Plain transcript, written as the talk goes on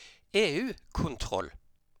EU-kontroll.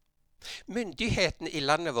 Myndighetene i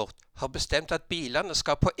landet vårt har bestemt at bilene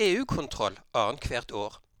skal på EU-kontroll annethvert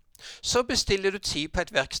år. Så bestiller du tid på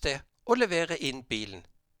et verksted og leverer inn bilen.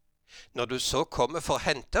 Når du så kommer for å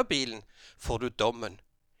hente bilen, får du dommen.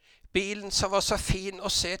 Bilen som var så fin å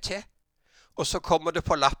se til. Og så kommer det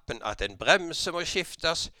på lappen at en bremse må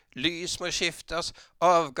skiftes, lys må skiftes,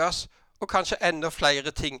 avgass og kanskje enda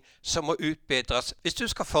flere ting som må utbedres hvis du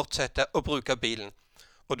skal fortsette å bruke bilen.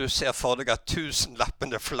 Og du ser for deg at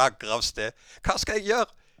tusenlappene flagrer av sted. Hva skal jeg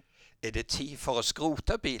gjøre? Er det tid for å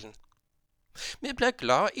skrote bilen? Vi blir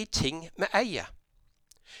glad i ting vi eier.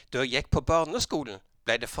 Da jeg gikk på barneskolen,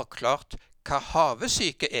 ble det forklart hva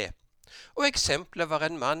havesyke er. Og eksempelet var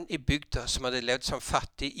en mann i bygda som hadde levd som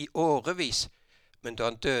fattig i årevis, men da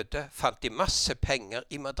han døde fant de masse penger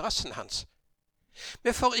i madrassen hans.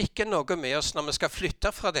 Vi får ikke noe med oss når vi skal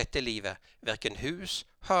flytte fra dette livet, hverken hus,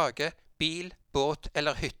 hage, bil, båt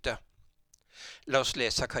eller hytte. La oss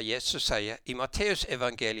lese hva Jesus sier i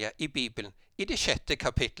Matteusevangeliet i Bibelen, i det 6.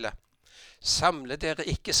 kapitlet. Samle dere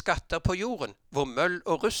ikke skatter på jorden, hvor møll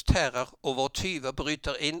og rust tærer og hvor tyver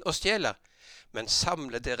bryter inn og stjeler, men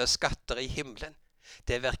samle dere skatter i himmelen.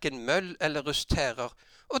 Det er hverken møll eller rust tærer,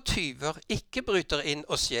 og tyver ikke bryter inn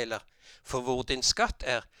og stjeler. For hvor din skatt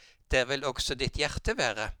er, der vil også ditt hjerte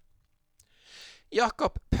være.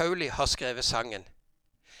 Jakob Pauli har skrevet sangen.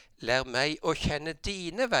 Lær meg å kjenne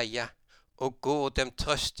dine veier, og gå dem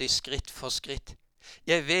trøst i skritt for skritt.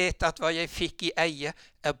 Jeg vet at hva jeg fikk i eie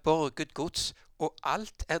er borget gods, og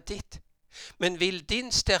alt er ditt. Men vil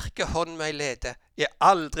din sterke hånd meg lede, jeg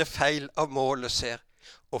aldri feil av målet ser.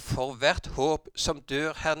 Og for hvert håp som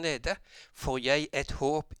dør her nede, får jeg et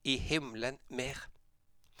håp i himmelen mer.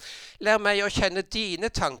 Lær meg å kjenne dine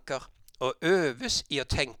tanker, og øves i å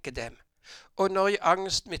tenke dem. Og når i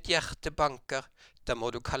angst mitt hjerte banker, da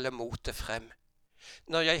må du kalle motet frem.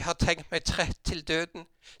 Når jeg har tenkt meg trett til døden,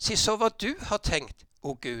 si så hva du har tenkt,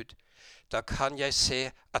 o Gud. Da kan jeg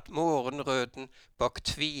se at morgenrøden bak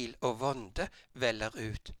tvil og vonde veller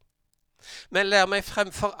ut. Men lær meg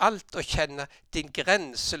fremfor alt å kjenne din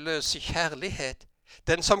grenseløse kjærlighet,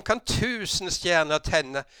 den som kan 1000 stjerner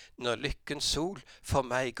tenne når lykkens sol for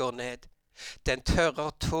meg går ned. Den tørrer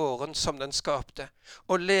tåren som den skapte,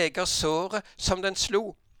 og leger såret som den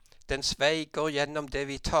slo. Den sveiger gjennom det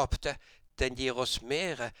vi tapte, den gir oss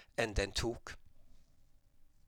mere enn den tok.